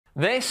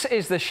This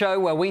is the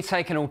show where we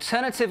take an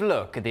alternative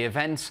look at the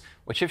events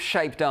which have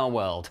shaped our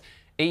world.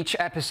 Each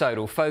episode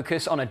will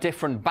focus on a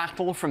different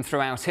battle from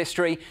throughout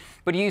history,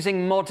 but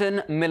using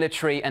modern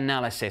military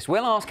analysis.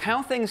 We'll ask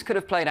how things could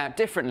have played out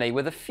differently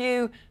with a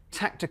few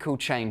tactical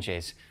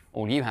changes.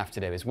 All you have to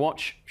do is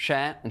watch,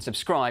 share and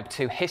subscribe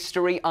to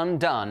History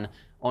Undone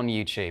on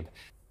YouTube.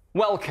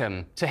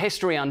 Welcome to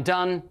History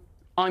Undone.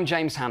 I'm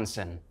James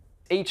Hanson.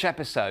 Each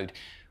episode,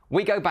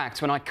 we go back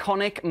to an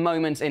iconic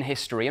moment in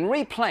history and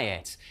replay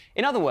it.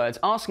 In other words,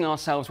 asking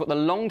ourselves what the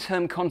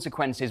long-term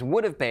consequences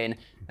would have been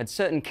had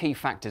certain key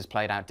factors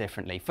played out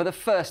differently. For the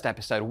first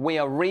episode, we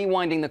are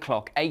rewinding the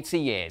clock 80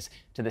 years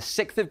to the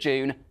 6th of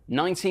June,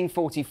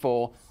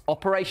 1944,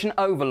 Operation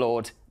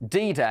Overlord,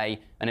 D-Day,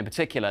 and in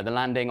particular, the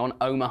landing on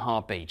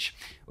Omaha Beach.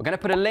 We're going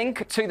to put a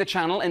link to the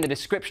channel in the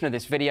description of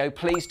this video.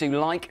 Please do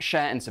like,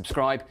 share and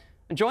subscribe,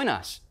 and join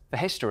us for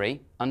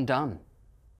History Undone.